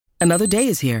Another day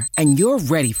is here, and you're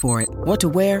ready for it. What to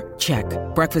wear? Check.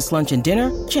 Breakfast, lunch, and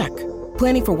dinner? Check.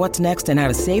 Planning for what's next and how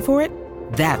to save for it?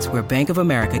 That's where Bank of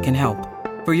America can help.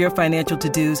 For your financial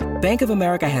to-dos, Bank of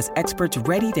America has experts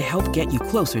ready to help get you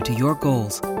closer to your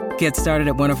goals. Get started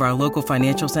at one of our local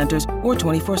financial centers or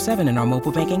 24/7 in our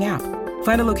mobile banking app.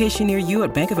 Find a location near you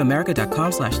at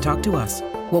bankofamerica.com/talktous.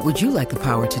 What would you like the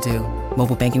power to do?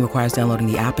 Mobile banking requires downloading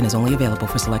the app and is only available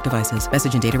for select devices.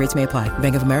 Message and data rates may apply.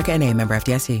 Bank of America N.A., member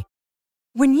FDIC.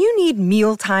 When you need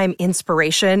mealtime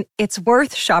inspiration, it's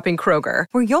worth shopping Kroger,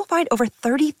 where you'll find over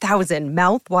 30,000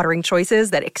 mouth-watering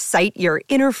choices that excite your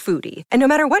inner foodie. And no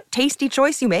matter what tasty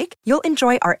choice you make, you'll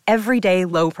enjoy our everyday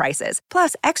low prices,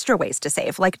 plus extra ways to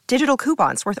save, like digital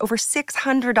coupons worth over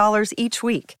 $600 each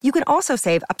week. You can also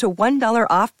save up to $1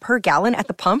 off per gallon at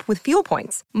the pump with fuel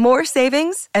points. More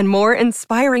savings and more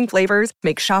inspiring flavors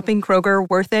make shopping Kroger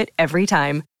worth it every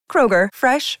time. Kroger,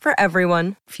 fresh for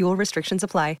everyone. Fuel restrictions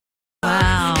apply.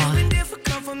 Wow.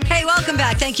 Hey, welcome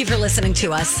back. Thank you for listening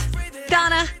to us.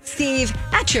 Donna, Steve,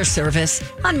 at your service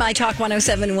on My Talk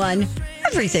 1071,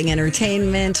 Everything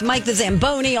Entertainment. Mike the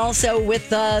Zamboni also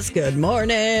with us. Good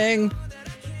morning.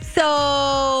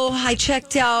 So I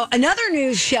checked out another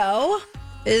news show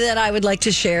that I would like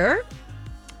to share.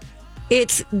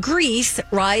 It's Grease,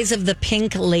 Rise of the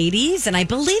Pink Ladies, and I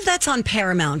believe that's on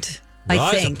Paramount, I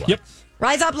think. Yep.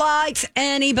 Rise Up Lights.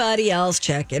 Anybody else?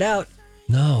 Check it out.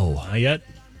 No, not yet.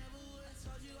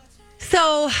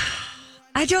 So,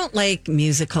 I don't like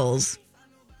musicals,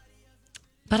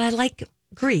 but I like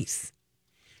Grease.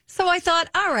 So I thought,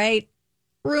 all right,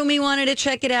 Rumi wanted to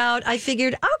check it out. I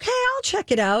figured, okay, I'll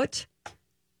check it out.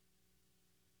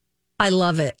 I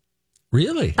love it.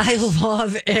 Really? I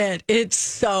love it. It's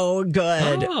so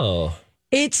good. Oh.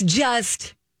 It's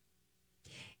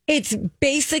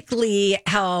basically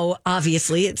how,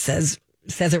 obviously, it says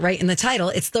it right in the title.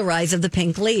 It's the Rise of the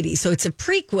Pink Lady. So it's a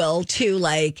prequel to,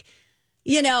 like,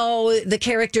 you know, the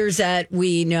characters that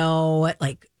we know,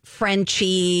 like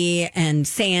Frenchie and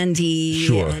Sandy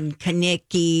and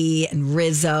Kaniki and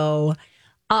Rizzo.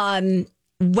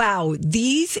 Wow,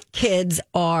 these kids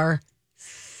are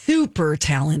super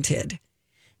talented.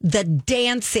 The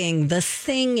dancing, the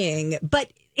singing,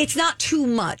 but it's not too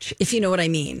much, if you know what I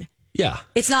mean. Yeah.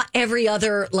 It's not every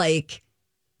other, like,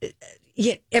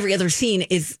 every other scene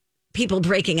is people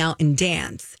breaking out in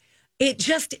dance. It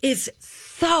just is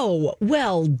so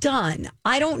well done.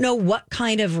 I don't know what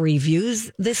kind of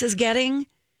reviews this is getting,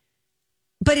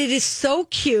 but it is so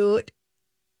cute.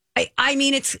 I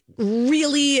mean, it's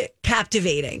really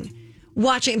captivating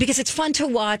watching because it's fun to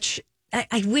watch.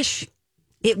 I wish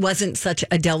it wasn't such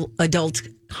adult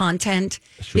content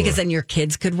because then your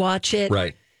kids could watch it.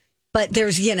 Right. But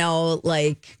there's, you know,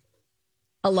 like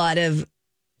a lot of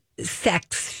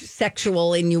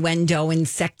sexual innuendo and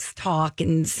sex talk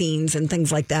and scenes and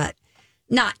things like that.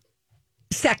 Not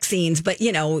sex scenes, but,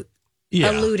 you know,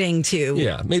 alluding to.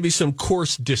 Yeah, maybe some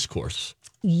coarse discourse.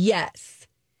 Yes.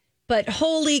 But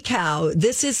holy cow,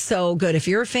 this is so good. If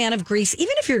you're a fan of Grease,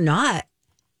 even if you're not,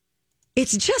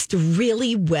 it's just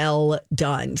really well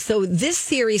done. So this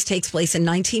series takes place in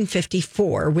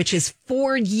 1954, which is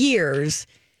 4 years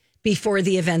before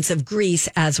the events of Grease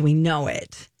as we know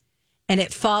it. And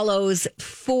it follows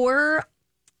 4,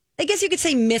 I guess you could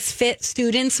say, misfit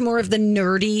students, more of the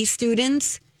nerdy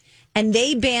students. And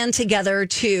they band together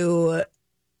to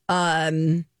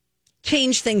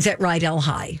change things at Rydell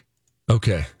High.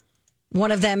 Okay.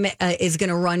 One of them is going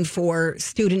to run for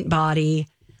student body.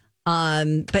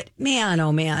 But man,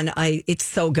 oh man, it's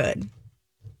so good.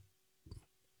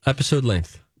 Episode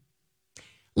length?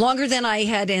 Longer than I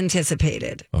had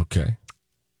anticipated. Okay.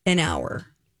 An hour.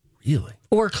 Really?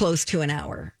 Or close to an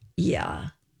hour. Yeah.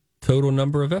 Total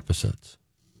number of episodes?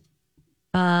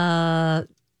 10?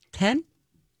 And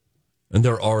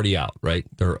they're already out, right?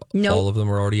 Nope. All of them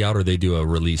are already out, or they do a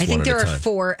release one at a time? I think there are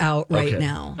 4 out right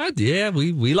now. Yeah,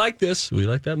 we like this. We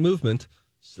like that movement.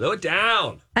 Slow it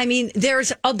down. I mean,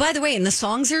 by the way, and the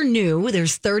songs are new.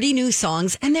 There's 30 new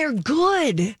songs, and they're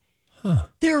good. Huh.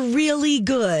 They're really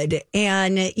good.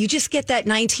 And you just get that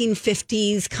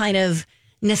 1950s kind of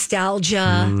nostalgia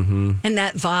and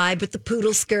that vibe with the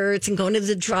poodle skirts and going to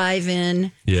the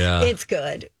drive-in. Yeah. It's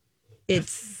good.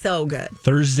 It's so good.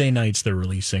 Thursday nights they're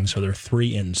releasing, so they're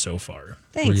 3 in so far.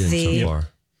 Thanks, Z. So far.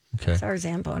 Okay. It's our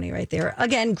Zamboni right there.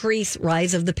 Again, Grease,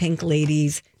 Rise of the Pink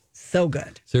Ladies. So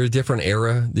good. Is there a different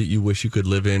era that you wish you could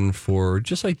live in for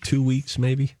just like 2 weeks,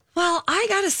 maybe? Well, I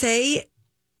got to say,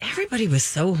 everybody was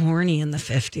so horny in the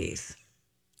 50s.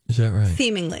 Is that right?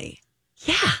 Seemingly.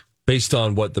 Yeah. Based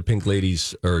on what the Pink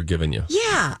Ladies are giving you.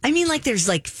 Yeah. I mean, like there's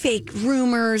like fake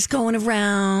rumors going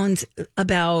around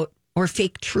about, or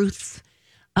fake truths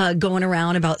going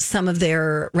around about some of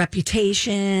their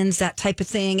reputations, that type of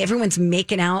thing. Everyone's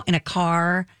making out in a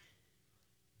car.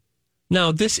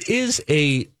 Now, this is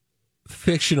a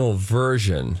fictional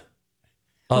version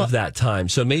of that time.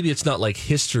 So maybe it's not like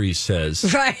history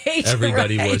says Right.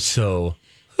 everybody right. was so.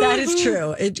 That is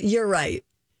true. You're right.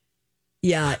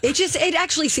 Yeah. It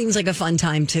actually seems like a fun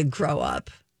time to grow up.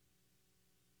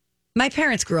 My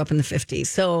parents grew up in the 50s.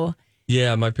 So.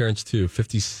 Yeah, my parents too.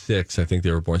 56, I think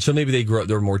they were born. So maybe they grew up,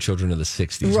 there were more children of the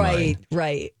 60s. Right. mine.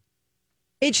 Right.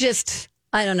 It just,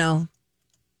 I don't know.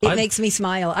 It makes me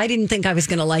smile. I didn't think I was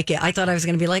going to like it. I thought I was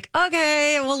going to be like,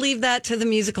 okay, we'll leave that to the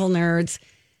musical nerds.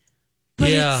 But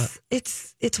Yeah.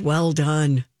 it's well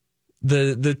done.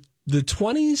 The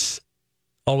 20s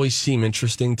always seem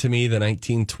interesting to me, the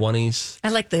 1920s. I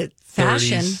like the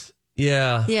fashion. 30s.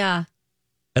 Yeah. Yeah.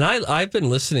 And I've been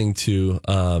listening to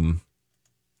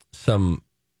some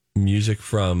music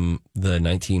from the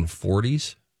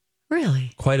 1940s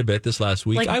Really? quite a bit this last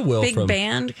week. Like I will big from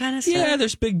band kind of stuff? Yeah,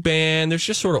 there's big band. There's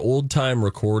just sort of old time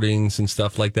recordings and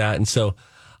stuff like that. And so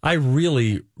I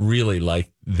really, really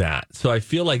like that. So I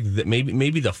feel like that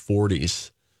maybe the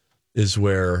 40s is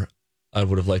where I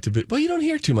would have liked to be. Well, you don't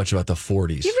hear too much about the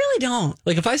 40s. You really don't.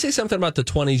 Like if I say something about the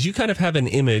 20s, you kind of have an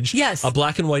image, Yes. a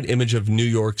black and white image of New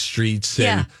York streets and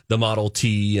Yeah. the Model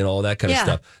T and all that kind Yeah. of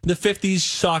stuff. The 50s,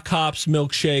 sock hops,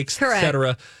 milkshakes, Correct.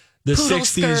 etc. The Poodle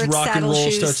 60s, skirts, rock and saddle roll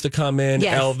shoes. starts to come in.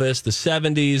 Yes. Elvis. The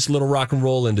 70s, little rock and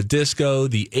roll into disco.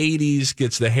 The 80s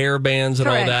gets the hair bands and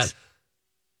all Correct. that.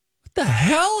 What the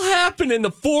hell happened in the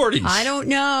 40s? I don't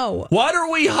know. What are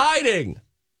we hiding?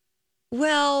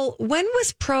 Well, when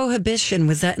was prohibition?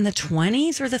 Was that in the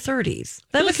 20s or the 30s?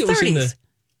 That I was feel like 30s. it was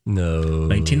in the- No.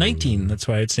 1919. That's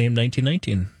why it's named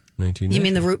 1919. 19. You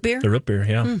mean the root beer? The root beer,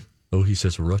 yeah. Oh, he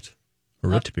says root.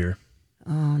 Root beer.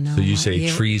 Oh, no. So you say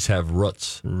Yeah. trees have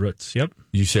roots. Roots, yep.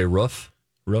 You say roof.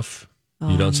 Roof.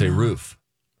 You don't say roof.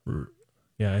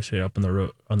 Yeah, I say up on the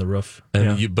roof.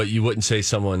 And Yeah. but you wouldn't say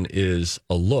someone is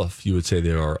aloof. You would say they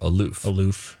are aloof.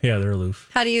 Aloof. Yeah, they're aloof.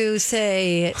 How do you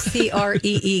say CREEK?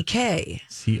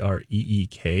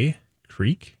 CREEK.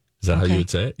 Creek? Is that how Okay. you would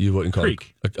say it? You wouldn't call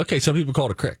Creek. it. Okay, some people call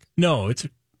it a crick, No, it's a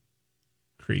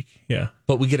creek. Yeah.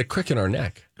 but we get a crick in our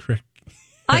neck. Creek.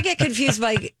 I get confused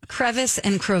by crevice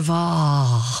and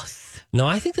crevasse. No,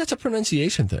 I think that's a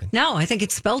pronunciation thing. No, I think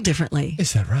it's spelled differently.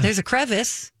 Is that right? There's a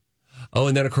crevice. Oh,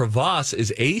 and then a crevasse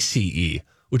is ACE,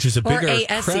 which is a Or bigger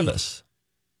ASE. crevice.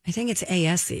 I think it's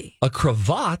ASE. A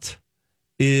cravat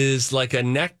is like a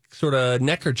neck, sort of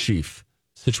neckerchief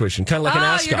situation, kind of like an Oh,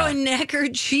 ascot. you're going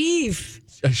neckerchief.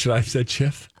 Should I have said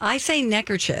chief? I say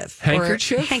neckerchief. or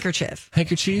Handkerchief? Handkerchief.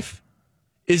 Handkerchief?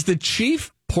 Is the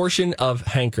chief portion of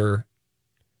hanker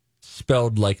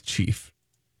spelled like chief?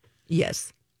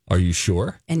 Yes. Are you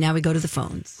sure? And now we go to the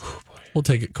phones. We'll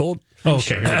take it cold. Oh,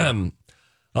 okay.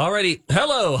 Alrighty.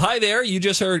 Hello. Hi there. You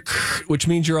just heard, which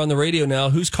means you're on the radio now.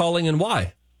 Who's calling and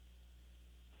why?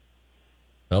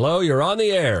 Hello. You're on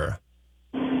the air.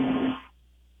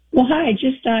 Well, hi.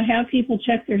 Just have people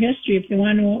check their history if they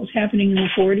want to know what was happening in the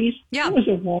 40s. Yeah. It was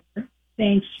a war.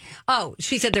 Thanks. Oh,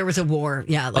 she said there was a war.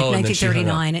 Yeah, like Oh, and then she hung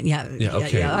 1939. And yeah,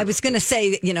 okay. I was going to say,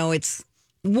 it's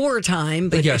wartime,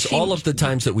 but Yes, she- all of the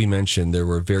times that we mentioned, there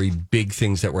were very big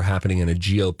things that were happening in a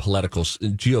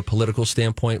geopolitical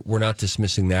standpoint. We're not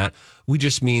dismissing that. We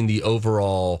just mean the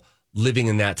overall living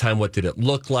in that time. What did it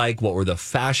look like? What were the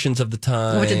fashions of the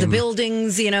time? What did the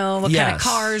buildings, what kind of Yes.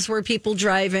 cars were people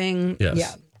driving? Yes.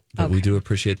 Yeah. But we do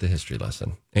appreciate the history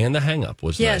lesson. And the hang up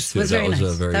was Yes, nice, too. was That very was nice.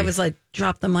 a very, That was like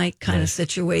drop the mic kind of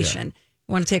situation.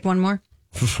 Want to take one more?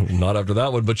 not after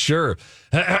that one, but sure.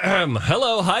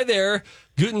 Hello. Hi there.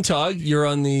 Guten Tag. You're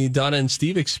on the Donna and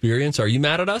Steve experience. Are you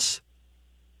mad at us?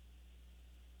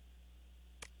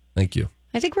 Thank you.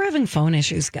 I think we're having phone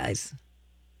issues, guys.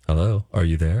 Hello. Are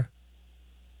you there?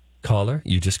 Caller,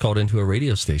 you just called into a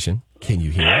radio station. Can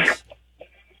you hear us?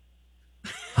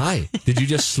 Hi. Did you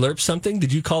just slurp something?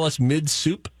 Did you call us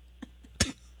mid-soup?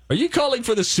 Are you calling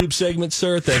for the soup segment,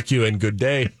 sir? Thank you and good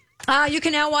day. You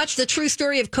can now watch the true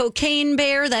story of Cocaine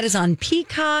Bear. That is on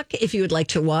Peacock if you would like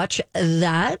to watch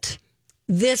that.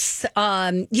 This,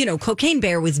 Cocaine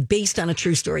Bear was based on a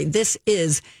true story. This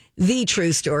is the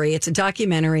true story. It's a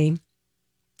documentary.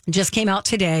 It just came out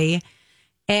today.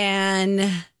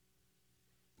 And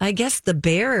I guess the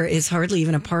bear is hardly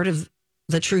even a part of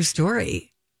the true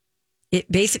story.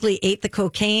 It basically ate the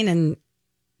cocaine and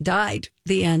died.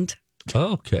 The end.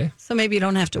 Oh, okay. So maybe you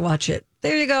don't have to watch it.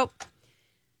 There you go.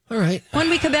 All right. When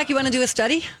we come back, you want to do a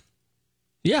study?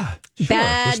 Yeah. Sure.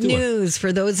 Let's Bad do it. news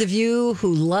for those of you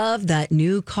who love that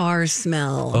new car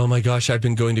smell. Oh my gosh, I've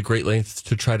been going to great lengths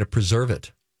to try to preserve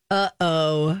it.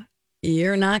 Uh-oh.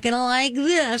 You're not going to like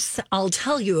this. I'll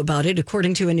tell you about it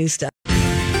according to a new study.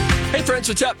 Hey, friends,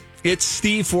 what's up? It's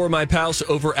Steve for my pals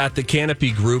over at the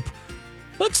Canopy Group.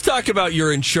 Let's talk about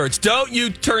your insurance. Don't you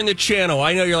turn the channel.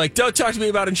 I know you're like, don't talk to me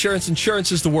about insurance.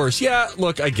 Insurance is the worst. Yeah,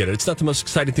 look, I get it. It's not the most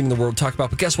exciting thing in the world to talk about,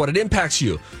 but guess what? It impacts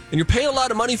you, and you're paying a lot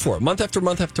of money for it, month after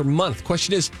month after month.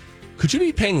 Question is, could you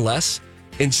be paying less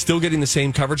and still getting the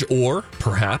same coverage, or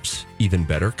perhaps even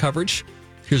better coverage?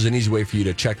 Here's an easy way for you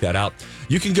to check that out.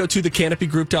 You can go to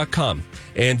thecanopygroup.com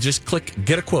and just click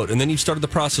Get a Quote, and then you've started the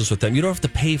process with them. You don't have to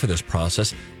pay for this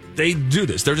process. They do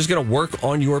this. They're just going to work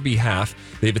on your behalf.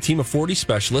 They have a team of 40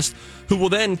 specialists who will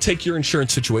then take your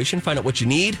insurance situation, find out what you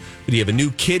need. Do you have a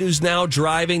new kid who's now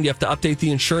driving? Do you have to update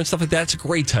the insurance, stuff like that? It's a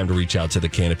great time to reach out to the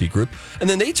Canopy Group. And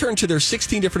then they turn to their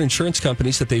 16 different insurance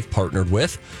companies that they've partnered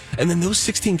with. And then those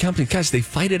 16 companies, guys, they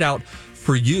fight it out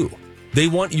for you. They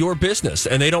want your business,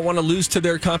 and they don't want to lose to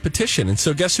their competition. And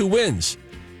so guess who wins?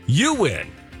 You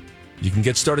win. You can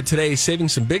get started today saving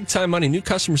some big-time money. New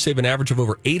customers save an average of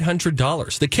over $800.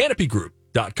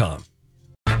 TheCanopyGroup.com.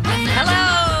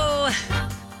 Hello.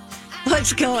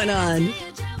 What's going on?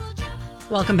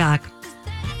 Welcome back.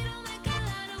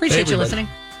 Appreciate you listening.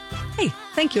 Hey,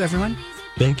 thank you, everyone.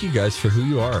 Thank you, guys, for who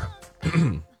you are.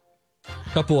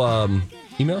 Couple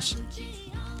emails.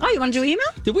 Oh, you want to do email?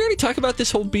 Did we already talk about this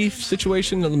whole beef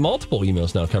situation? The multiple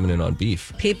emails now coming in on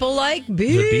beef. People like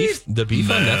beef. The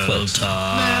beef on Netflix.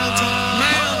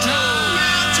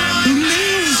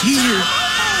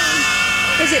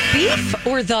 Is it beef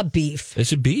or the beef?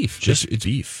 It's a beef. It's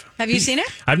beef. Have you seen it?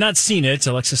 I've not seen it.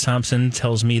 Alexis Thompson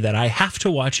tells me that I have to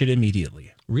watch it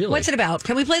immediately. Really? What's it about?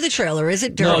 Can we play the trailer? Is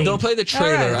it dirty? No, don't play the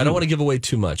trailer. Right. I don't want to give away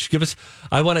too much. Because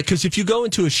if you go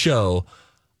into a show,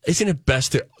 isn't it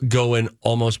best to go in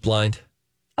almost blind?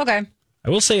 Okay. I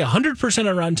will say 100%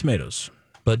 on Rotten Tomatoes.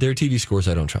 But their TV scores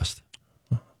I don't trust.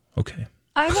 Okay.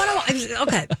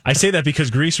 Okay. I say that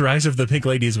because Grease Rise of the Pink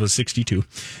Ladies was 62.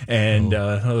 And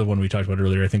another one we talked about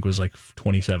earlier, I think, was like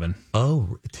 27.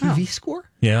 Oh, TV score?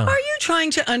 Yeah. Are you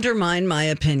trying to undermine my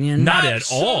opinion? Not at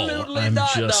all. I'm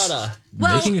just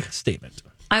making a statement.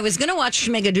 I was going to watch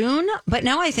Schmigadoon, but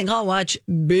now I think I'll watch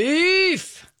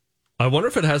Beef. I wonder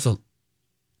if it has a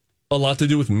lot to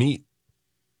do with meat.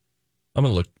 I'm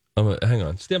going to look. Hang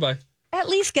on. Stand by. At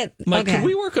least get... Mike, okay. can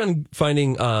we work on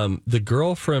finding the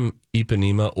girl from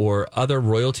Ipanema or other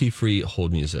royalty-free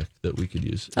hold music that we could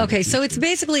use? Okay, so it's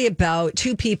basically about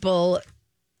two people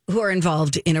who are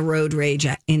involved in a road rage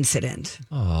incident.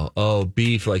 Oh,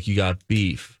 beef, like you got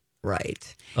beef.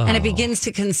 Right. And it begins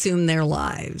to consume their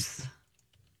lives.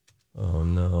 Oh,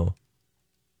 no.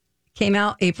 Came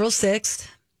out April 6th.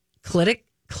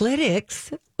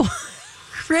 Critics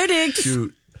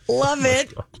Shoot. love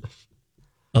it.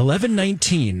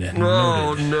 11:19.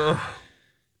 Oh, no.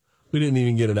 We didn't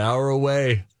even get an hour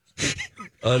away.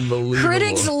 Unbelievable.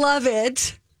 Critics love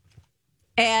it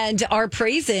and are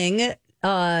praising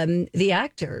the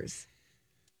actors.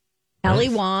 Ali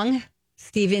Wong,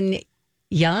 Stephen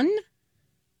Yun,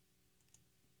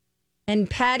 and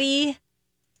Patty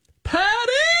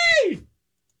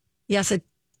Yasutake?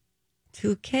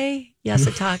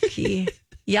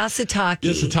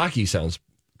 Yasutake sounds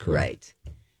correct. Right.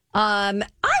 I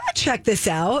would check this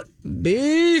out.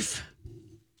 Beef.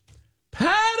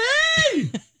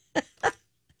 Patty!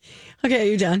 Okay,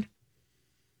 are you done?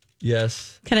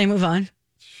 Yes. Can I move on?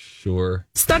 Sure.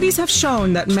 Studies have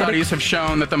shown that the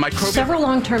microbial... Several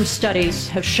long-term studies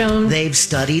have shown... They've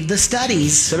studied the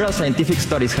studies. Several scientific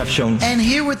studies have shown... And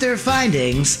here with their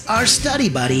findings are study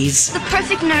buddies... The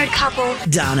perfect nerd couple.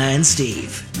 Donna and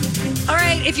Steve. All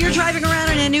right, if you're driving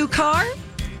around in a new car,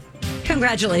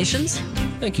 congratulations.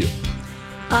 Thank you.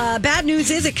 Bad news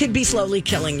is it could be slowly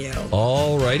killing you.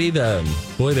 All righty then.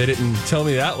 Boy, they didn't tell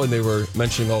me that when they were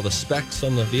mentioning all the specs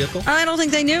on the vehicle. I don't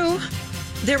think they knew.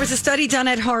 There was a study done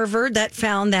at Harvard that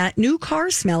found that new car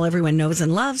smell everyone knows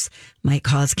and loves might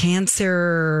cause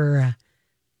cancer.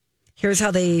 Here's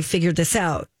how they figured this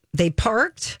out. They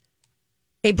parked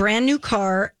a brand new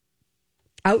car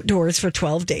outdoors for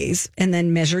 12 days and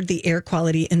then measured the air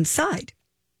quality inside.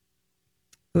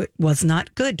 It was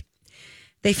not good.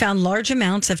 They found large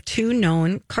amounts of two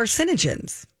known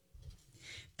carcinogens.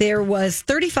 There was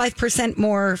 35%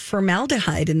 more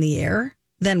formaldehyde in the air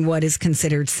than what is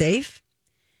considered safe,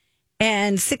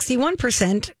 and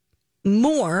 61%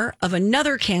 more of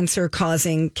another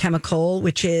cancer-causing chemical,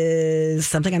 which is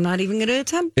something I'm not even going to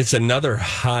attempt. It's another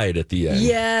hide at the end.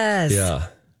 Yes. Yeah.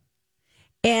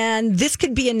 And this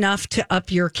could be enough to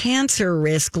up your cancer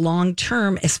risk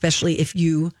long-term, especially if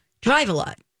you drive a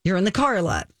lot. You're in the car a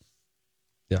lot.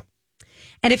 Yeah.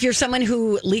 And if you're someone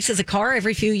who leases a car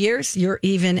every few years, you're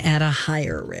even at a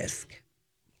higher risk.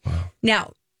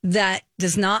 Now, that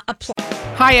does not apply.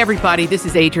 Hi, everybody. This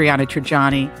is Adriana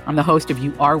Trajani. I'm the host of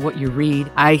You Are What You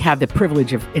Read. I have the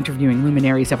privilege of interviewing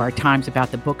luminaries of our times about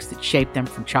the books that shaped them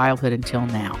from childhood until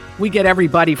now. We get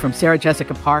everybody from Sarah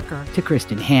Jessica Parker to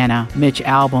Kristen Hanna, Mitch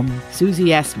Albom, Susie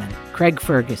Essman, Craig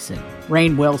Ferguson,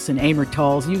 Rainn Wilson, Amor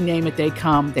Tolls, you name it, they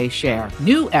come, they share.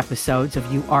 New episodes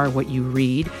of You Are What You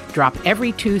Read drop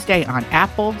every Tuesday on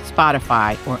Apple,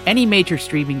 Spotify, or any major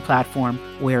streaming platform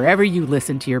wherever you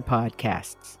listen to your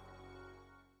podcasts.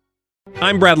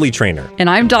 I'm Bradley Trainer. And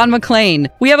I'm Don McClain.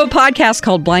 We have a podcast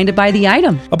called Blinded by the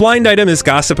Item. A blind item is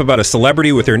gossip about a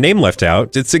celebrity with their name left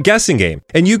out. It's a guessing game,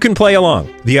 and you can play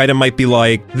along. The item might be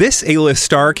like, this A-list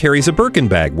star carries a Birkin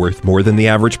bag worth more than the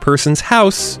average person's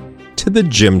house to the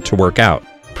gym to work out.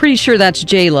 Pretty sure that's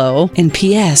J-Lo. And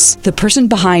P.S. the person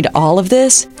behind all of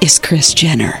this is Kris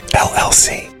Jenner,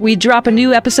 LLC. We drop a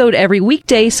new episode every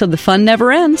weekday so the fun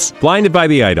never ends. Blinded by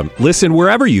the Item. Listen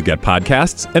wherever you get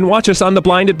podcasts and watch us on the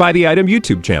Blinded by the Item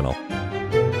YouTube channel.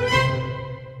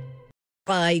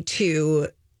 To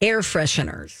air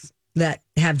fresheners that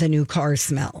have the new car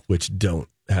smell. Which don't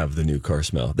have the new car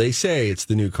smell. They say it's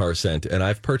the new car scent, and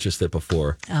I've purchased it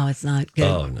before. Oh, it's not good.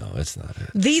 Oh, no, it's not it.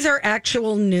 These are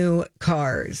actual new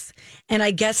cars. And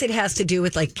I guess it has to do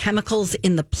with like chemicals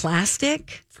in the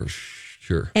plastic. For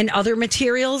sure. And other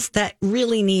materials that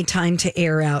really need time to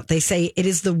air out. They say it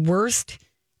is the worst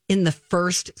in the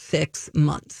first 6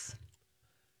 months.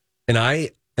 And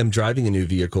I am driving a new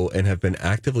vehicle and have been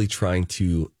actively trying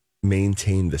to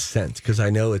maintain the scent because I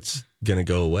know it's going to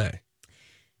go away.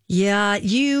 Yeah,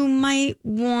 you might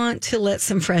want to let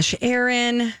some fresh air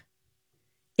in.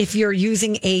 If you're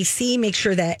using AC, make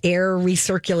sure that air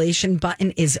recirculation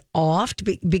button is off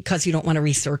because you don't want to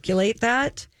recirculate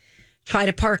that. Try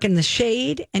to park in the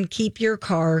shade and keep your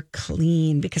car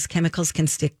clean because chemicals can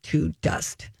stick to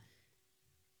dust.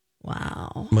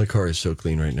 Wow. My car is so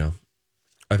clean right now.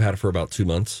 I've had it for about 2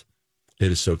 months.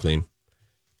 It is so clean.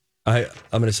 I'm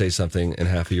going to say something and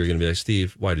half of you are going to be like,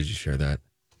 Steve, why did you share that?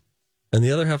 And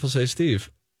the other half will say,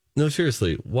 Steve, no,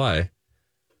 seriously, why?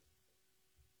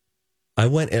 I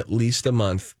went at least a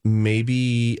month,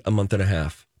 maybe a month and a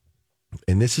half.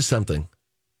 And this is something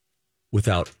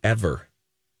without ever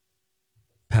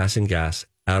passing gas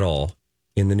at all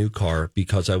in the new car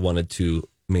because I wanted to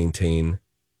maintain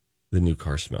the new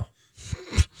car smell.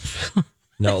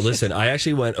 Now, listen, I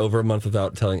actually went over a month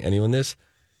without telling anyone this.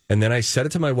 And then I said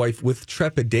it to my wife with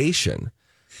trepidation.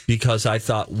 Because I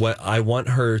thought, what I want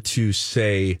her to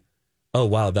say, oh,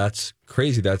 wow, that's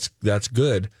crazy. That's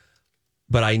good.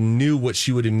 But I knew what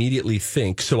she would immediately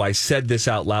think. So I said this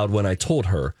out loud when I told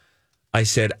her. I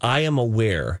said, I am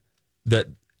aware that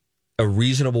a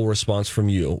reasonable response from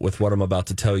you with what I'm about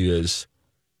to tell you is,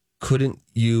 couldn't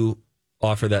you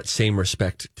offer that same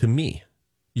respect to me,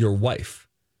 your wife,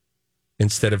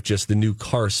 instead of just the new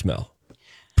car smell?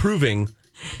 Proving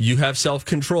you have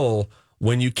self-control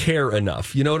when you care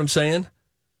enough. You know what I'm saying?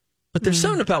 But there's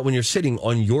something about when you're sitting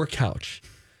on your couch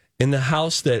in the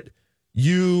house that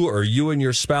you or you and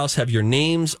your spouse have your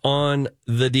names on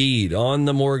the deed, on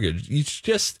the mortgage. You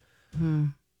just,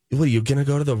 what are you going to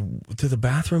go to the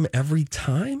bathroom every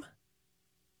time?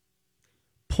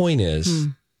 Point is,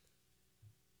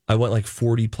 I went like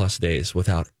 40 plus days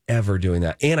without ever doing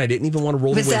that. And I didn't even want to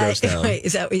roll the windows down. Wait,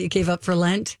 is that what you gave up for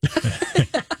Lent?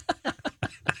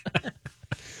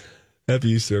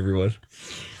 Happy Easter, everyone.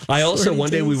 I also,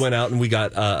 one day we went out and we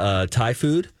got Thai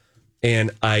food,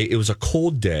 and it was a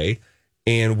cold day,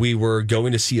 and we were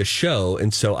going to see a show,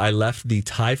 and so I left the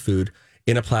Thai food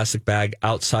in a plastic bag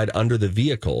outside under the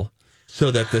vehicle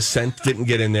so that the scent didn't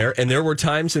get in there. And there were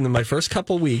times in my first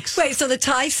couple weeks. Wait, so the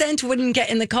Thai scent wouldn't get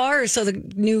in the car, or so the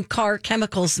new car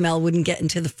chemical smell wouldn't get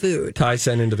into the food? Thai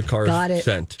scent into the car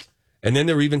scent. And then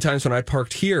there were even times when I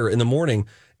parked here in the morning,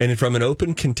 and from an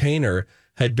open container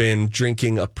had been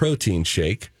drinking a protein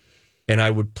shake, and I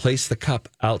would place the cup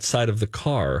outside of the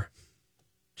car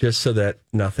just so that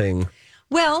nothing.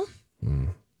 Well,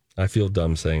 I feel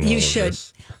dumb saying you all should.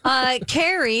 Of this.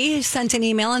 Carrie sent an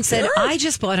email and said, I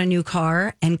just bought a new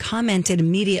car, and commented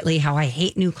immediately how I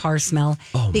hate new car smell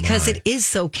because it is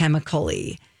so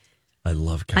chemical-y. I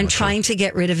love chemical. I'm trying to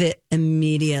get rid of it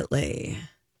immediately.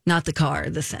 Not the car,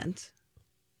 the scent.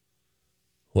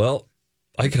 Well,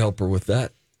 I could help her with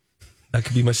that. That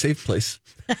could be my safe place.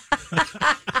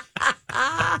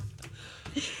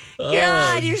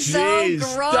 God, you're so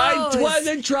gross. I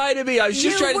wasn't trying to be. I was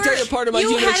just trying to tell you part of my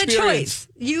human experience.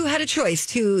 You had a choice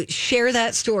to share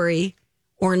that story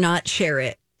or not share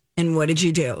it. And what did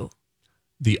you do?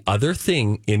 The other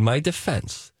thing in my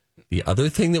defense, the other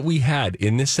thing that we had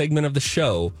in this segment of the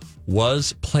show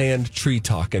was planned tree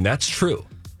talk. And that's true.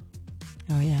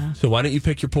 Oh, yeah. So why don't you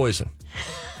pick your poison?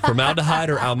 Formaldehyde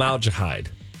or almaldehyde?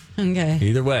 Okay.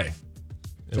 Either way,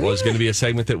 it was going to be a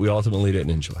segment that we ultimately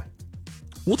didn't enjoy.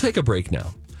 We'll take a break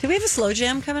now. Do we have a slow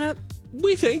jam coming up?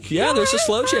 We think, there's a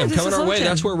slow jam coming our way.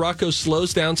 That's where Rocco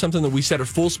slows down something that we set at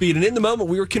full speed. And in the moment,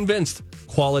 we were convinced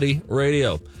quality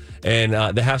radio. And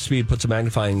the half speed puts a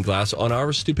magnifying glass on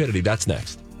our stupidity. That's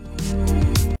next.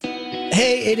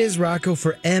 Hey, it is Rocco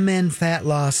for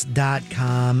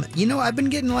mnfatloss.com. You know, I've been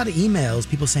getting a lot of emails,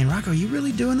 people saying, Rocco, you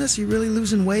really doing this? You really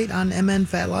losing weight on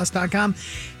mnfatloss.com?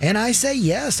 And I say,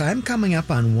 yes, I'm coming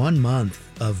up on 1 month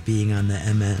of being on the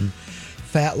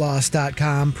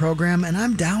mnfatloss.com program, and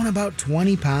I'm down about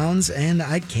 20 pounds, and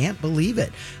I can't believe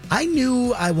it. I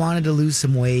knew I wanted to lose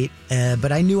some weight,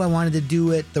 but I knew I wanted to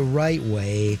do it the right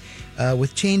way.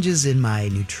 With changes in my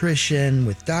nutrition,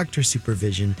 with doctor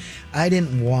supervision. I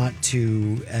didn't want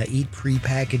to eat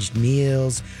prepackaged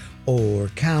meals or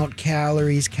count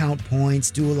calories, count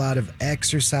points, do a lot of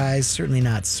exercise, certainly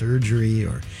not surgery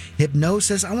or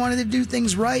hypnosis. I wanted to do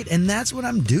things right, and that's what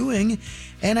I'm doing,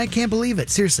 and I can't believe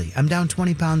it. Seriously, I'm down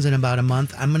 20 pounds in about a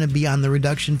month. I'm going to be on the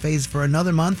reduction phase for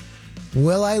another month.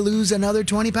 Will I lose another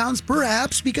 20 pounds?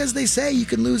 Perhaps, because they say you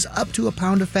can lose up to a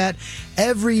pound of fat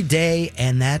every day,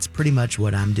 and that's pretty much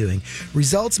what I'm doing.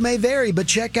 Results may vary, but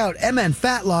check out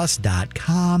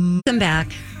mnfatloss.com. Welcome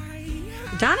back.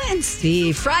 Donna and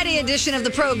Steve, Friday edition of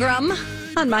the program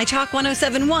on My Talk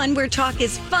 107.1, where talk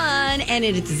is fun, and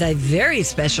it is a very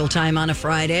special time on a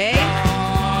Friday.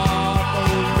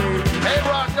 Hey,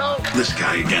 Rocco. This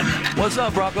guy again. What's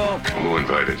up, Rocco? Who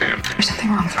invited him? There's something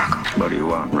wrong with Rocco. What do you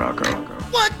want, Rocco?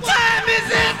 What time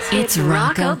is it? It's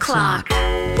Rocco Clock.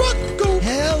 Rocco.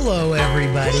 Hello,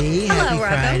 everybody. Hello, Happy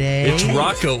Rocco. Friday. It's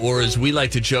Rocco, or as we like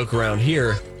to joke around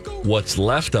here, what's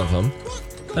left of him.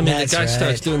 I mean, That's the guy right.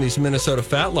 starts doing these Minnesota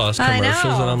fat loss I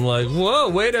commercials, know. and I'm like, whoa,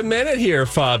 wait a minute here,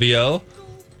 Fabio.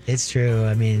 It's true.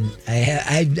 I mean,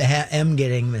 I am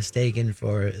getting mistaken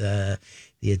for the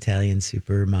Italian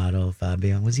supermodel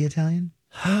Fabio. Was he Italian?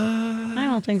 I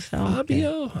don't think so.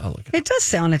 Fabio? I'll look it It does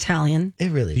sound Italian.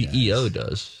 It really The does. EO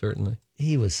does, certainly.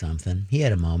 He was something. He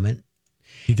had a moment.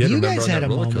 He did You remember guys on had that a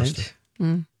roller moment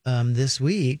coaster. this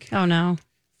week. Oh, no.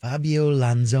 Fabio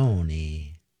Lanzoni.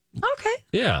 Okay.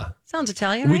 Yeah. Sounds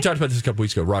Italian, We right? talked about this a couple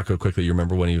weeks ago. Rocco, quickly, you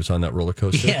remember when he was on that roller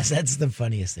coaster? Yes, that's the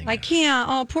funniest thing. I can't.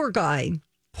 Oh, poor guy.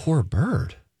 Poor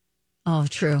bird. Oh,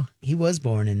 true. He was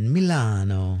born in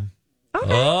Milano.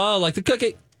 Oh, like the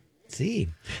cookie. See.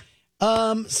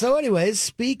 So anyways,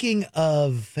 speaking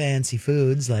of fancy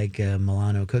foods like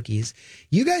Milano cookies,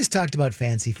 you guys talked about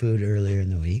fancy food earlier in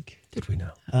the week. Did we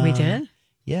know? We did?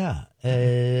 Yeah.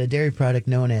 A dairy product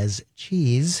known as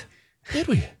cheese. Did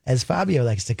we? As Fabio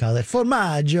likes to call it,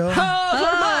 formaggio.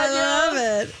 I love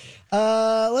it.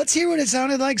 Let's hear what it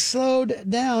sounded like slowed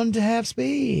down to half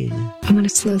speed. I'm going to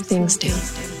slow things down.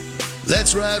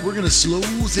 That's right, we're going to slow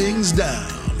things down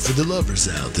for the lovers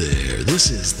out there. This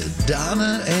is the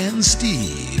Donna and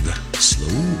Steve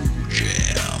Slow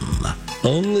Jam.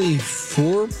 Only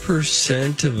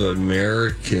 4% of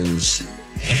Americans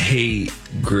hate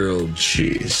grilled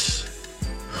cheese.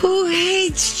 Who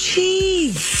hates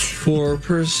cheese?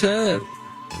 4%.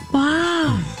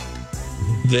 Wow.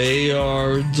 They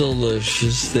are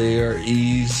delicious. They are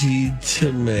easy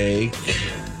to make.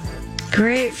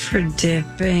 Great for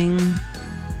dipping.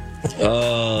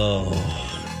 Oh,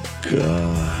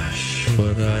 gosh.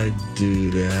 What I'd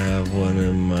do to have one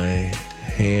in my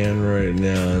hand right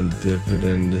now and dip it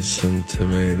into some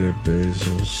tomato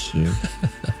basil soup.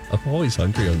 I'm always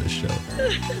hungry on this show.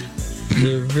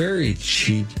 They're very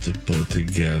cheap to put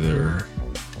together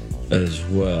as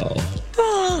well.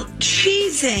 Well,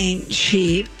 cheese ain't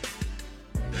cheap.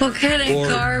 What kind of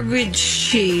garbage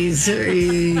cheese are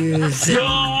you using?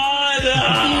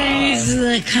 You're using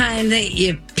the kind that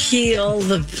you peel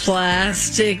the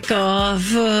plastic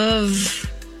off of.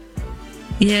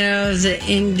 You know, the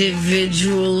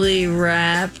individually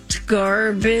wrapped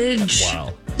garbage.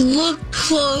 Wow. Look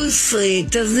closely. It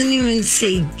doesn't even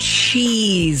say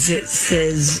cheese. It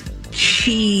says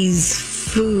cheese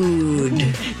food.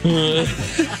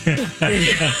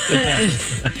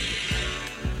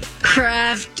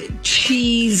 Kraft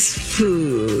cheese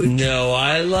food. No,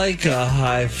 I like a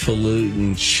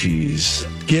highfalutin cheese.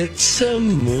 Get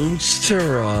some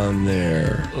Munster on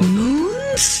there.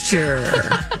 Munster.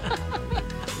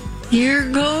 You're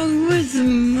going with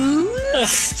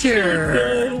Munster.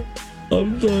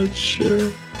 I'm not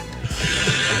sure.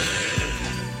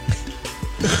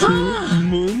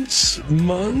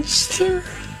 Munster?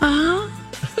 Uh-huh.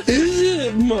 Is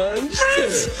it Munster?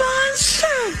 It's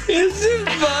Munster. Is it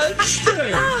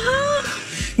Munster? Uh-huh.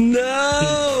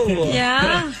 No.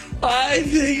 Yeah. I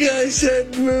think I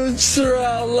said Moonster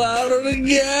out loud at a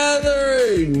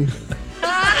gathering.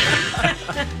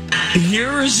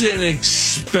 Here's an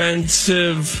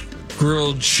expensive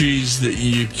grilled cheese that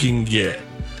you can get.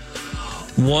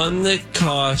 One that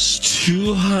costs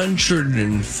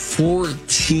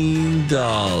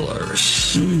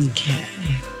 $214. Okay.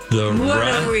 What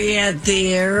are we at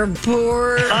the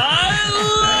airport?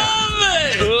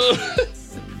 I love it!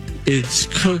 It's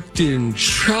cooked in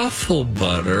truffle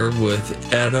butter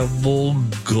with edible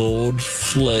gold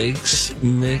flakes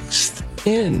mixed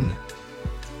in.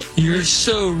 You're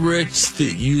so rich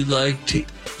that you like to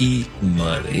eat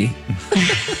money.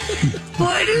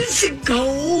 What is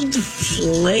gold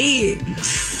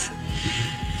flakes?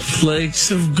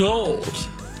 Flakes of gold.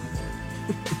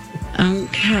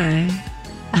 Okay.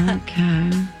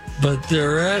 But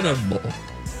they're edible.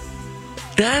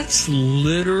 That's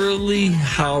literally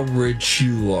how rich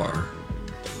you are.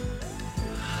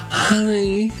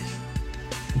 Honey.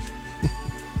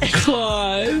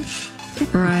 Clive.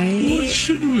 Right? What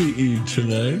should we eat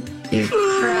tonight? You're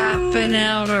crapping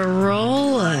out a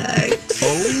Rolex.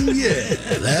 Oh, yeah.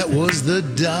 That was the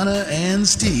Donna and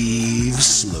Steve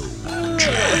Slow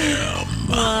Jam.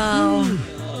 Wow.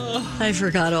 I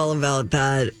forgot all about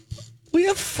that. We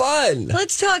have fun.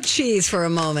 Let's talk cheese for a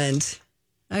moment.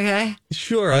 Okay?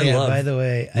 Sure, By the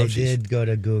way, I did go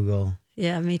to Google.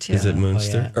 Yeah, me too. Is it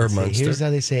Munster or See, Munster? here's how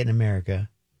they say it in America.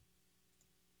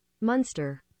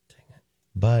 Munster.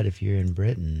 But if you're in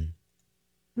Britain,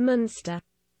 Munster.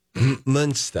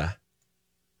 Munster.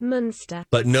 Munster.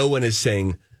 But no one is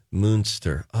saying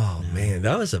Munster. Oh, man,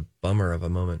 that was a bummer of a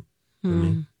moment for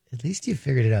me. At least you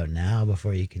figured it out now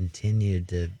before you continued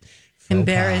to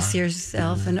embarrass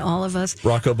yourself and all of us.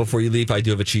 Rocco, before you leave, I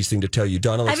do have a cheese thing to tell you.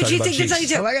 Donna, let's I have a talk cheese about thing to tell you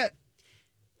too. Oh my God.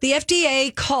 The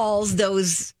FDA calls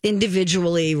those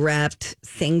individually wrapped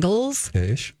singles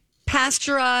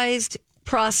pasteurized,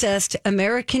 processed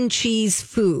American cheese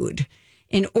food.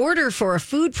 In order for a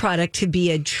food product to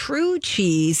be a true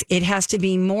cheese, it has to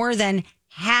be more than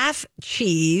half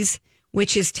cheese,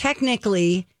 which is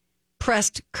technically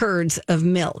pressed curds of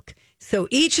milk. So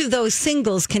each of those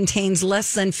singles contains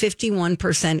less than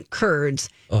 51% curds,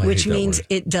 which means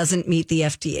it doesn't meet the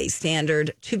FDA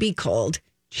standard to be called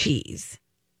cheese.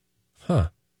 Huh.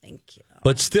 Thank you.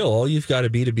 But still, all you've got to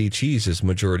be cheese is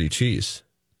majority cheese.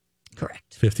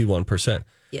 Correct. 51%.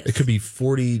 Yes. It could be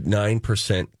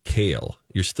 49% kale.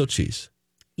 You're still cheese.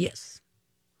 Yes.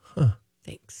 Huh.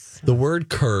 Thanks. The word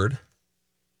curd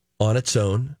on its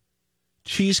own,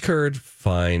 cheese curd,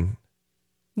 fine.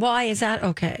 Why is that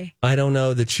okay? I don't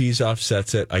know. The cheese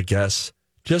offsets it, I guess.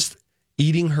 Just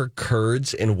eating her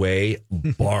curds in a way,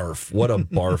 barf. What a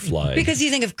barf line. Because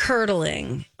you think of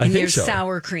curdling in your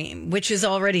sour cream, which is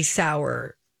already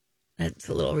sour. That's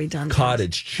a little redundant.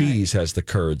 Cottage cheese has the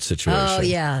curd situation. Oh,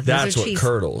 yeah. That's what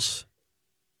curdles.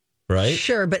 Right?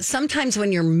 Sure, but sometimes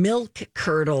when your milk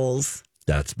curdles,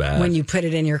 that's bad. When you put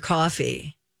it in your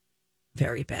coffee,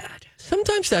 very bad.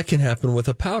 Sometimes that can happen with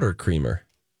a powder creamer.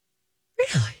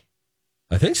 Really?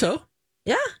 I think so.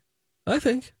 Yeah. I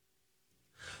think.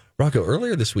 Rocco,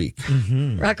 earlier this week.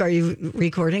 Rocco, are you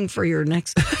recording for your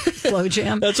next Slow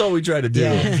Jam? That's all we try to do.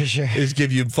 Yeah, for sure. Is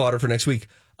give you fodder for next week.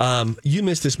 You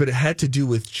missed this, but it had to do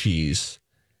with cheese.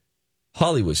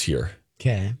 Holly was here.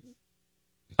 Okay.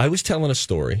 I was telling a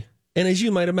story, and as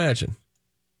you might imagine,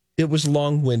 it was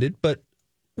long-winded, but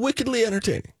wickedly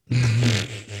entertaining.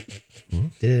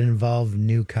 Did it involve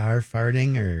new car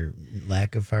farting or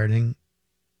lack of farting?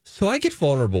 So I get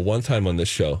vulnerable one time on this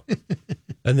show,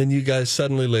 and then you guys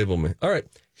suddenly label me. All right.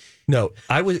 No,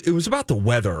 it was about the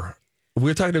weather. We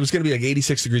were talking, it was going to be like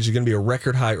 86 degrees. It was going to be a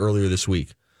record high earlier this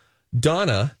week.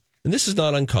 Donna, and this is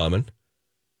not uncommon,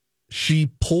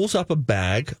 she pulls up a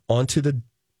bag onto the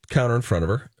counter in front of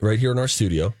her, right here in our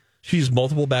studio. She has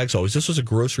multiple bags always. This was a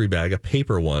grocery bag, a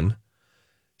paper one.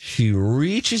 She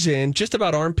reaches in just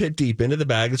about armpit deep into the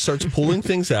bag and starts pulling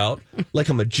things out like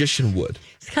a magician would.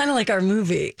 It's kind of like our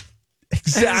movie.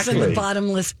 Exactly. In the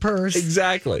bottomless purse.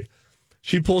 Exactly.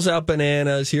 She pulls out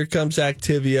bananas. Here comes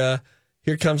Activia.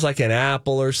 Here comes like an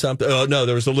apple or something. Oh, no,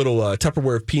 there was a little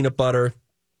Tupperware of peanut butter.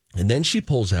 And then she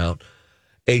pulls out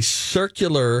a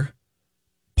circular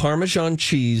Parmesan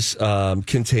cheese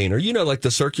container. You know, like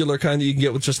the circular kind that you can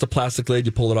get with just a plastic lid.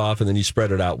 You pull it off and then you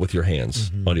spread it out with your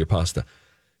hands on your pasta.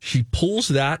 She pulls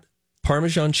that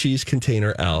Parmesan cheese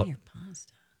container out.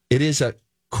 It is a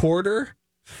quarter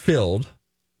filled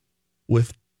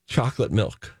with chocolate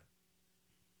milk.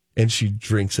 And she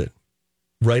drinks it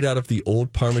right out of the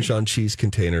old Parmesan cheese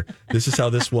container. This is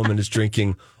how this woman is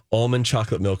drinking almond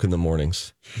chocolate milk in the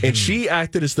mornings. And she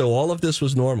acted as though all of this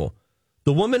was normal.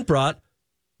 The woman brought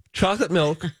chocolate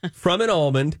milk from an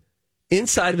almond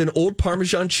inside of an old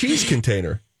Parmesan cheese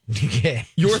container. Okay.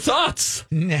 Your thoughts?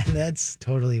 Nah, that's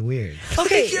totally weird.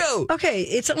 Okay. Thank you.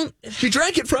 Okay. She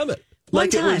drank it from it. One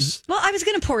Like time. it was. Well, I was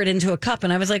going to pour it into a cup,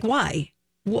 and I was like, why?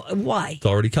 Why? It's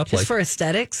already cup-like. Just for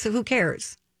aesthetics? Who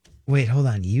cares? Wait, hold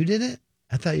on. You did it?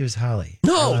 I thought it was Holly.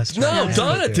 No,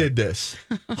 Donna did this.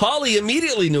 Holly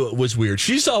immediately knew it was weird.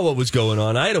 She saw what was going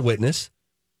on. I had a witness.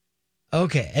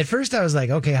 Okay. At first, I was like,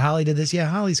 okay, Holly did this. Yeah,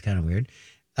 Holly's kind of weird,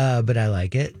 but I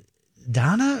like it.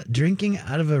 Donna drinking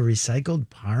out of a recycled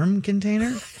Parm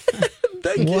container?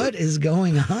 What is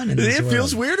going on in this It world?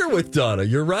 feels weirder with Donna.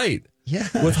 You're right. Yeah.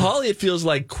 With Holly, it feels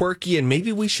like quirky, and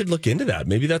maybe we should look into that.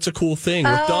 Maybe that's a cool thing.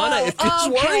 With Donna, it feels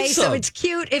worrisome. So it's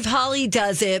cute if Holly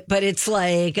does it, but it's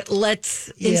like,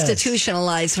 let's Yes.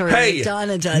 institutionalize her Hey, if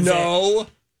Donna does it.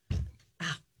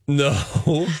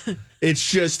 no.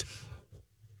 It's just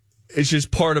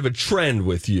part of a trend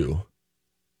with you.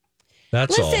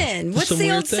 That's all. Listen, Just what's some the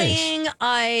weird old things. saying?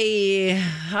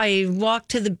 I walk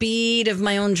to the beat of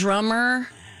my own drummer.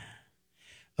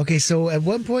 Okay, so at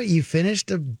one point you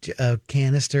finished a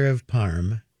canister of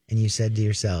Parm and you said to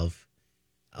yourself,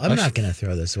 I'm not going to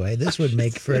throw this away. This would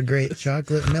make for a great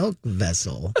chocolate milk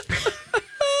vessel.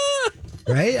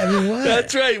 Right? I mean, what?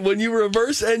 That's right. When you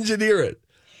reverse engineer it,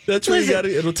 that's where you got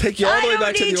to. It'll take you all the way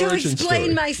back to the origin I don't need to explain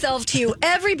story. myself to you.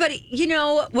 Everybody,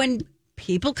 when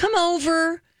people come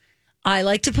over, I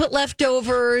like to put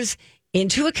leftovers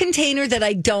into a container that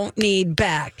I don't need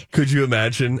back. Could you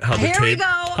imagine how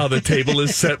the table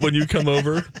is set when you come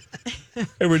over?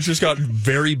 And we've just got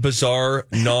very bizarre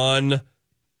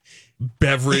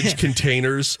non-beverage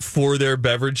containers for their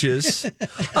beverages.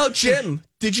 Oh, Jim,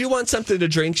 did you want something to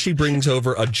drink? She brings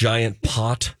over a giant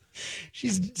pot.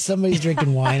 Somebody's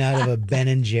drinking wine out of a Ben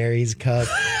and Jerry's cup.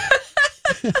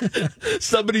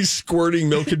 Somebody's squirting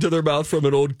milk into their mouth from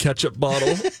an old ketchup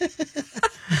bottle.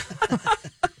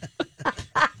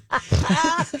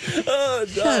 Oh,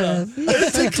 Donna.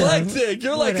 It's eclectic.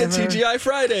 You're like a TGI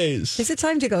Fridays. Is it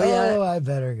time to go yet? Oh, I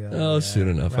better go. Oh, soon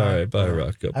enough. All right. Bye,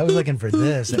 Rocco. I was looking for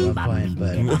this at one point,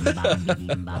 but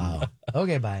wow.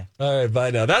 Okay, bye. All right.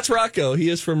 Bye now. That's Rocco. He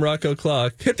is from Rocco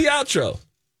Clock. Hit the outro.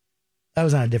 I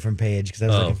was on a different page because I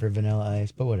was looking for Vanilla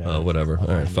Ice, but whatever. Oh, whatever. All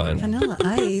right, fine. Vanilla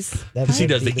Ice. Because he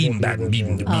does the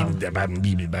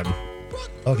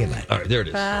Okay, bye. All right, there it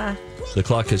is. The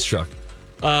clock has struck.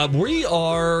 We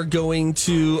are going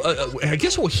to, I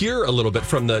guess we'll hear a little bit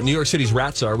from the New York City's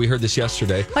Rat Czar. We heard this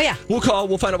yesterday. Oh, yeah. We'll call.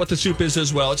 We'll find out what the soup is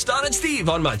as well. It's Don and Steve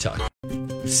on My Talk.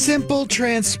 Simple,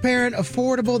 transparent,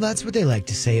 affordable. That's what they like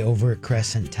to say over at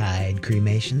Crescent Tide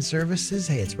Cremation Services.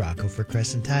 Hey, it's Rocco for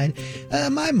Crescent Tide.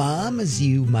 My mom, as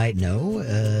you might know,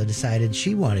 decided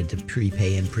she wanted to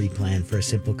prepay and pre-plan for a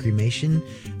simple cremation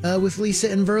with Lisa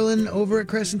and Verlin over at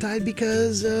Crescent Tide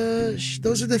because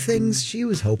those are the things she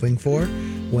was hoping for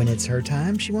when it's her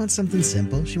time. She wants something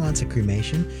simple. She wants a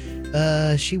cremation.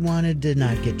 She wanted to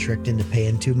not get tricked into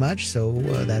paying too much, so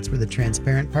that's where the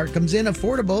transparent part comes in.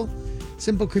 Affordable.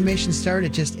 Simple cremation start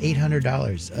at just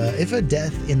 $800. If a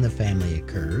death in the family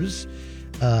occurs,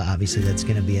 obviously that's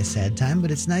going to be a sad time,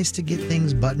 but it's nice to get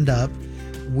things buttoned up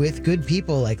with good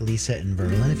people like Lisa and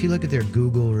Verlin. If you look at their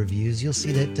Google reviews, you'll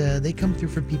see that they come through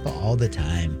for people all the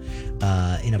time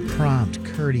in a prompt,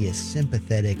 courteous,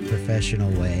 sympathetic,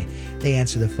 professional way. They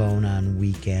answer the phone on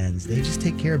weekends. They just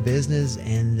take care of business,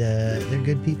 and they're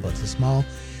good people. It's a small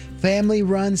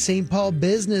family-run St. Paul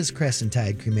business, Crescent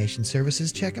Tide Cremation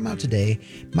Services. Check them out today.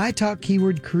 My talk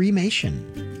keyword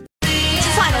cremation. It's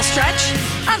the final stretch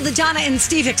of the Donna and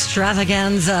Steve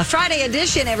Extravaganza Friday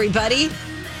edition, everybody.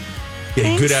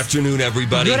 Yeah, good afternoon,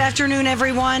 everybody. Good afternoon,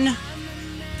 everyone.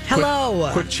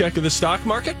 Hello. Quick check of the stock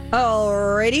market.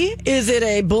 Alrighty. Is it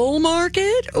a bull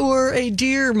market or a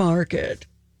deer market?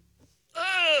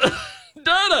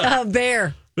 Donna.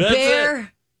 Bear. That's Bear. it.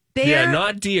 Bear. Yeah,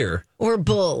 not deer. Or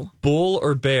bull. Bull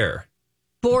or bear.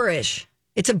 Boorish.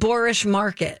 It's a boorish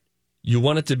market. You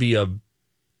want it to be a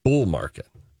bull market.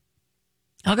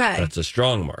 Okay. That's a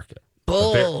strong market.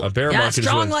 Bull. A bear yeah, market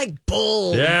strong is like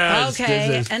bull. Yeah.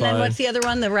 Okay. It's And then what's the other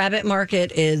one? The rabbit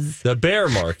market is. The bear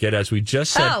market, as we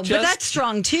just said. Oh, but that's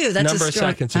strong too. That's number a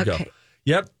strong... of seconds ago. Okay.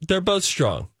 Yep, they're both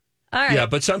strong. All right. Yeah,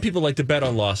 but some people like to bet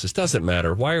on losses. Doesn't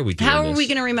matter. Why are we doing How this? are we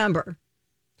going to remember?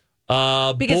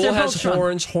 Bull they're both has strong.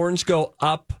 horns. Horns go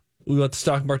up. We want the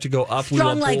stock market to go up. We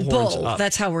Strong want like horns bull. up.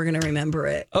 That's how we're going to remember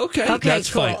it. Okay,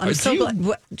 that's cool. fine. I'm so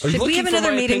glad. Should we have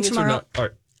another meeting tomorrow? All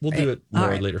right, we'll do it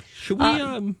more later. Should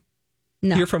we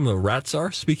no. hear from the Rat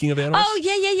Czar? Speaking of animals, Oh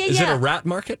yeah. Is it a rat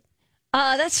market?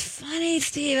 That's funny,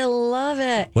 Steve. I love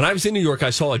it. When I was in New York,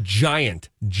 I saw a giant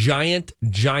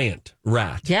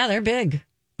rat. Yeah, they're big.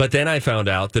 But then I found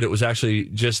out that it was actually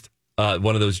just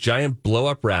one of those giant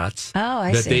blow-up rats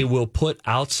I that see. they will put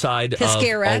outside To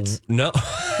scare rats? No.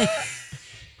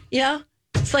 Yeah.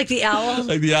 It's like the owl.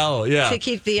 Like the owl, yeah. To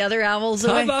keep the other owls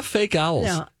away. How about fake owls?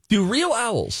 No. Do real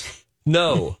owls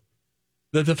know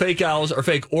that the fake owls are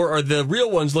fake, or are the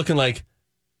real ones looking like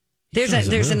There's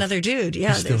moved. another dude.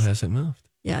 Yeah. He still hasn't moved?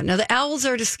 Yeah. No, the owls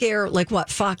are to scare like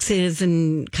what? Foxes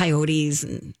and coyotes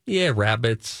and Yeah,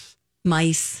 rabbits,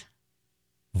 mice.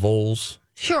 voles.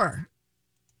 Sure.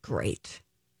 Great.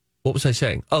 What was I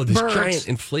saying? Oh, this Birds.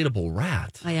 giant inflatable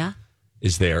rat Oh, yeah.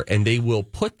 is there, and they will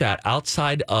put that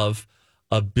outside of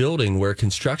a building where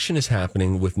construction is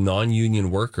happening with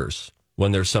non-union workers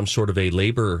when there's some sort of a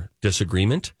labor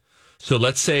disagreement. So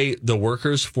let's say the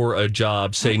workers for a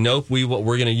job say, nope, we're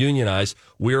going to unionize.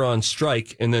 We're on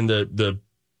strike. And then the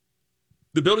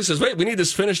building says, wait, we need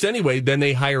this finished anyway. Then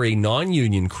they hire a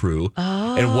non-union crew.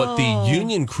 Oh. And what the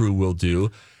union crew will do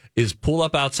is pull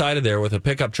up outside of there with a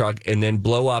pickup truck and then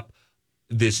blow up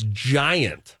this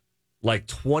giant, like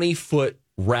 20-foot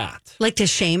rat. Like to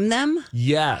shame them?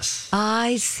 Yes.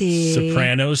 I see.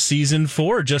 Sopranos season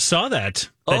 4 just saw that.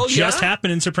 That just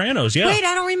happened in Sopranos. Yeah. Wait,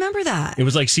 I don't remember that. It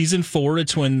was like season 4.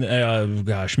 It's when,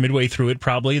 midway through it,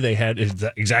 probably they had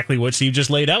exactly what Steve just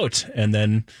laid out, and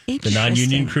then the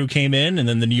non-union crew came in, and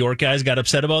then the New York guys got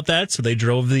upset about that, so they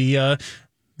drove the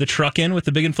truck in with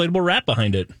the big inflatable rat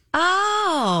behind it.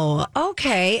 Oh,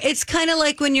 okay. It's kind of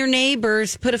like when your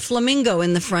neighbors put a flamingo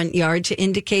in the front yard to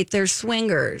indicate they're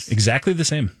swingers, Exactly the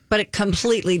same. but it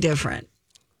completely different.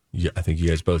 Yeah, I think you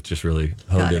guys both just really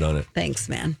honed in on it. Thanks,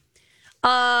 man.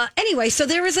 Anyway, so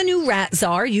there is a new rat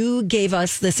czar. You gave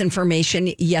us this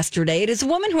information yesterday. It is a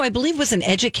woman who I believe was an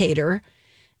educator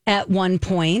at one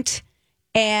point,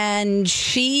 and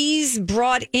she's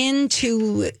brought in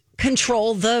to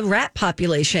control the rat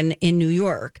population in New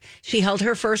York. She held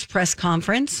her first press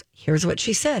conference. Here's what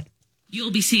she said. You'll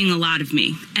be seeing a lot of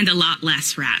me and a lot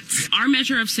less rats. Our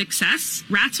measure of success,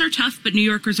 rats are tough, but New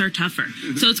Yorkers are tougher.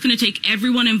 So it's going to take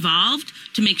everyone involved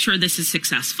to make sure this is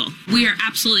successful. We are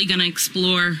absolutely going to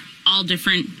explore all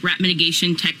different rat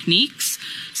mitigation techniques,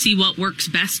 see what works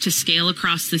best to scale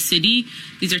across the city.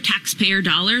 These are taxpayer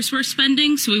dollars we're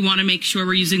spending, so we want to make sure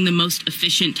we're using the most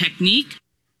efficient technique.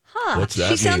 Huh. What's that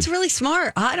She sounds mean? really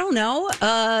smart. I don't know.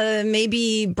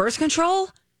 Maybe birth control?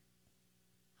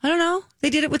 I don't know. They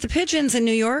did it with the pigeons in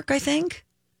New York, I think.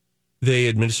 They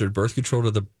administered birth control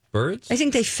to the birds? I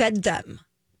think they fed them.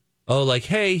 Oh, like,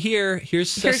 hey, here's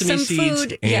sesame some seeds.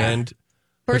 food. Yeah. And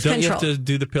Birth but don't you control. have to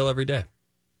do the pill every day?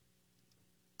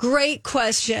 Great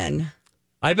question.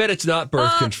 I bet it's not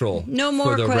birth control no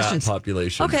more for the questions. rat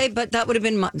population. Okay, but that would have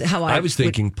been how I I was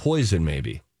thinking poison,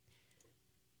 maybe.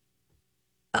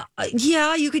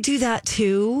 Yeah, you could do that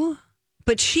too.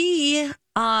 But she,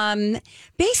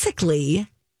 basically,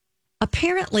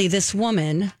 apparently this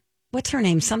woman, what's her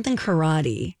name? Something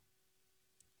Karate.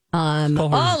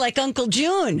 Like Uncle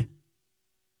June.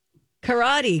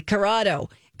 Corrado.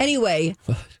 Anyway,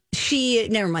 she,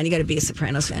 never mind, you got to be a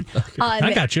Sopranos fan.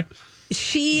 I got you.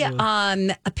 She,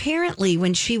 apparently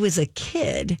when she was a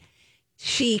kid,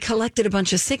 she collected a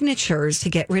bunch of signatures to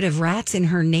get rid of rats in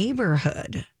her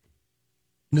neighborhood.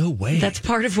 No way. That's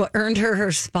part of what earned her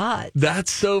her spot.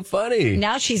 That's so funny.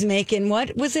 Now she's making,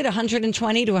 what was it,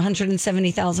 $120,000 to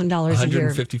 $170,000 a year?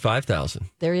 $155,000.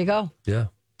 There you go. Yeah.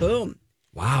 Boom.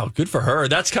 Wow, good for her.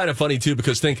 That's kind of funny too,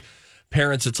 because think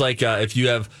parents, it's like if you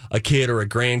have a kid or a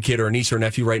grandkid or a niece or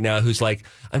nephew right now who's like,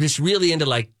 I'm just really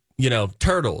into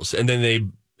turtles, and then they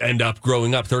end up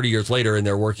growing up 30 years later and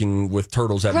they're working with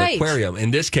turtles at an aquarium.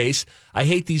 In this case, I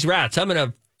hate these rats. I'm going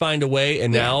to find a way.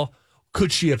 And now,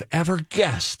 could she have ever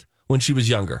guessed when she was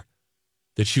younger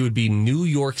that she would be New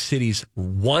York City's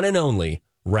one and only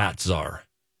rat czar?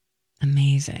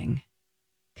 Amazing.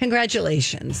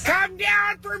 Congratulations. Come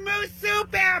down for moose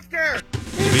soup after.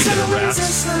 Speaking of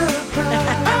rats.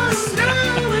 Oh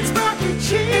no, it's mac and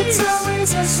cheese. It's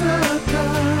always a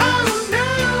surprise. Oh no,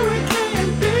 it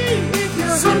can't be. If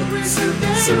you're hungry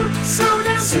today, so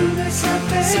down to the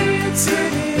cafe.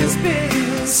 It is big.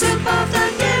 Sip of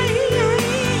the day.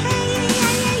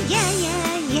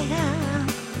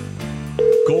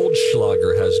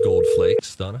 Goldschlager has gold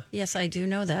flakes, Donna. Yes, I do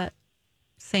know that.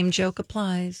 Same joke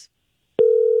applies.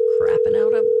 Crapping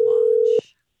out a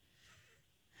watch.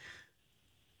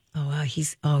 Oh,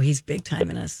 wow. He's big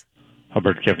timing us.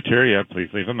 Hubbard Cafeteria, please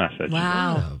leave a message.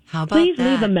 Wow. How about Please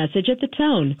that? leave a message at the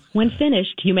tone. When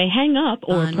finished, you may hang up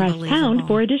or press pound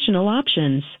for additional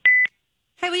options.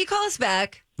 Hey, will you call us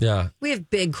back? Yeah. We have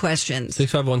big questions.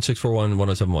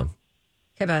 651-641-1071.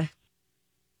 Okay, bye.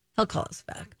 He'll call us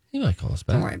back. He might call us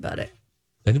back. Don't worry about it.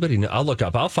 Anybody know? I'll look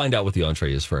up. I'll find out what the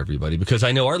entree is for everybody because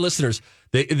I know our listeners,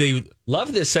 they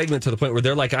love this segment to the point where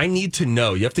they're like, I need to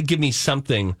know. You have to give me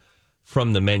something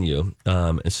from the menu.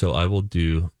 And so I will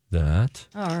do that.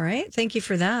 All right. Thank you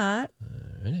for that.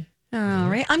 Alrighty. All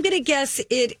right. I'm going to guess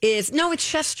it is. No, it's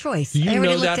Chef's Choice. Do you I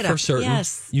already know looked that it for up. certain?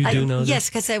 Yes. You do know that? Yes,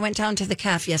 because I went down to the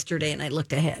CAF yesterday and I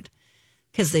looked ahead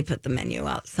because they put the menu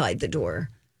outside the door.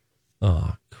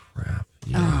 Oh, crap.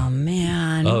 Yeah. Oh,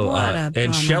 man. What a bummer.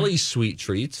 And Shelley's sweet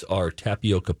treats are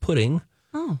tapioca pudding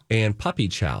and puppy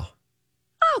chow.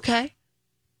 Oh, okay.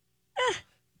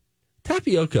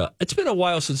 Tapioca. It's been a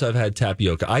while since I've had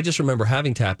tapioca. I just remember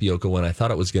having tapioca when I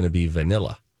thought it was going to be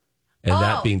vanilla. And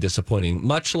that being disappointing.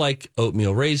 Much like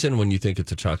oatmeal raisin, when you think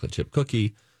it's a chocolate chip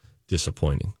cookie,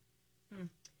 disappointing.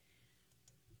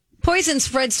 Poison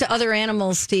spreads to other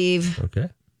animals, Steve. Okay.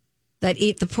 That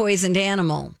eat the poisoned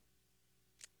animal.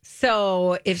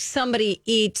 So if somebody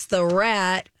eats the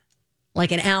rat,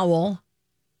 like an owl,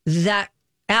 that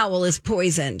owl is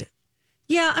poisoned.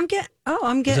 Yeah, I'm getting.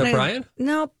 Is that Brian?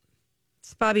 Nope.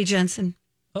 It's Bobby Jensen.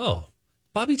 Oh,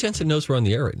 Bobby Jensen knows we're on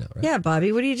the air right now, right? Yeah,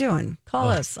 Bobby, what are you doing? Call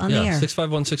us on the air.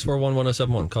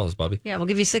 651-641-1071. Call us, Bobby. Yeah, we'll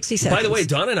give you 60 seconds. By the way,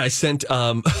 Donna and I sent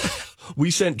we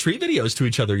sent tree videos to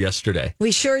each other yesterday.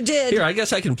 We sure did. Here, I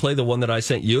guess I can play the one that I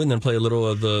sent you and then play a little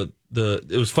of the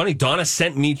it was funny. Donna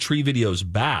sent me tree videos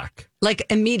back. Like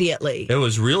immediately. It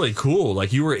was really cool.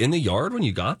 Like you were in the yard when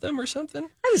you got them or something?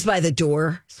 I was by the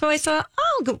door. So I thought,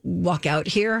 I'll go walk out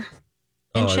here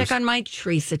and check on my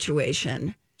tree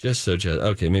situation. Just so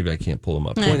okay, maybe I can't pull them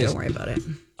up. Don't worry about it.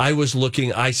 I was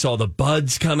looking, I saw the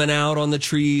buds coming out on the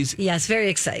trees. Yes, very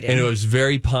exciting. And it was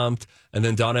very pumped. And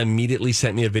then Donna immediately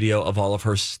sent me a video of all of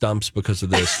her stumps because of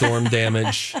the storm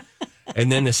damage.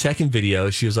 And then the second video,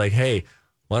 she was like, hey,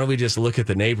 why don't we just look at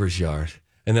the neighbor's yard?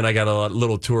 And then I got a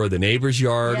little tour of the neighbor's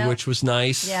yard, which was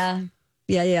nice. Yeah.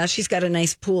 Yeah. She's got a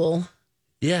nice pool.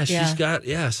 Yeah, she's got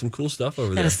some cool stuff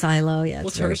over there. Got a silo. Yeah.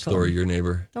 What's her story, your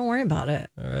neighbor? Don't worry about it.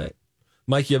 All right.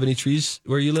 Mike, you have any trees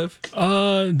where you live?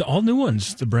 All new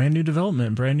ones. It's a brand new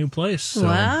development, brand new place. So,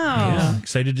 wow. Yeah,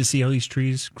 excited to see how these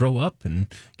trees grow up and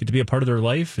get to be a part of their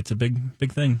life. It's a big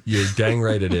thing. You're dang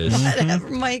right it is. Whatever,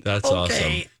 Mike. That's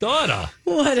awesome. Donna.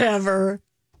 Whatever.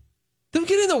 Don't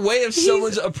get in the way of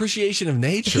someone's appreciation of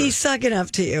nature. He's sucking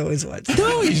up to you is what.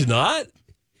 No, he's not.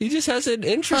 He just has an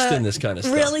interest in this kind of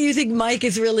stuff. Really? You think Mike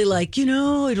is really like,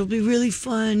 it'll be really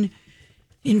fun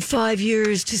in 5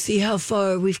 years to see how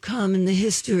far we've come in the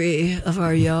history of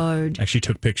our yard. Actually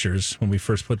took pictures when we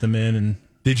first put them in. And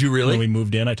did you really? When we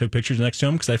moved in, I took pictures next to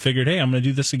him because I figured, hey, I'm going to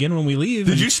do this again when we leave.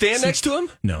 Did you stand next to him?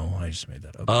 No, I just made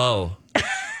that up. Oh.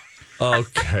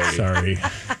 Okay. Sorry.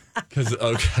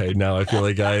 Now I feel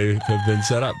like I have been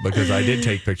set up because I did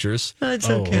take pictures. That's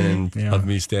okay. Of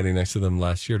me standing next to them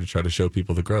last year to try to show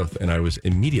people the growth. And I was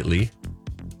immediately,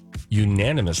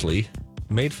 unanimously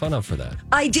made fun of for that.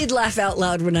 I did laugh out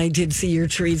loud when I did see your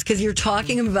trees because you're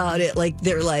talking about it like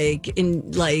they're like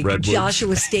in like Redwoods.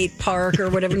 Joshua State Park or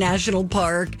whatever national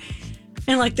park,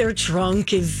 and like their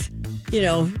trunk is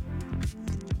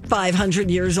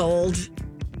 500 years old,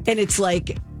 and it's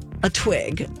like a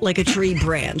twig, like a tree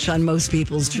branch on most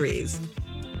people's trees.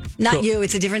 Not you,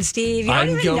 it's a different Steve. You don't I'm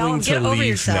even know. going to Get over leave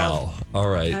yourself. now. All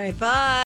right. All right, bye.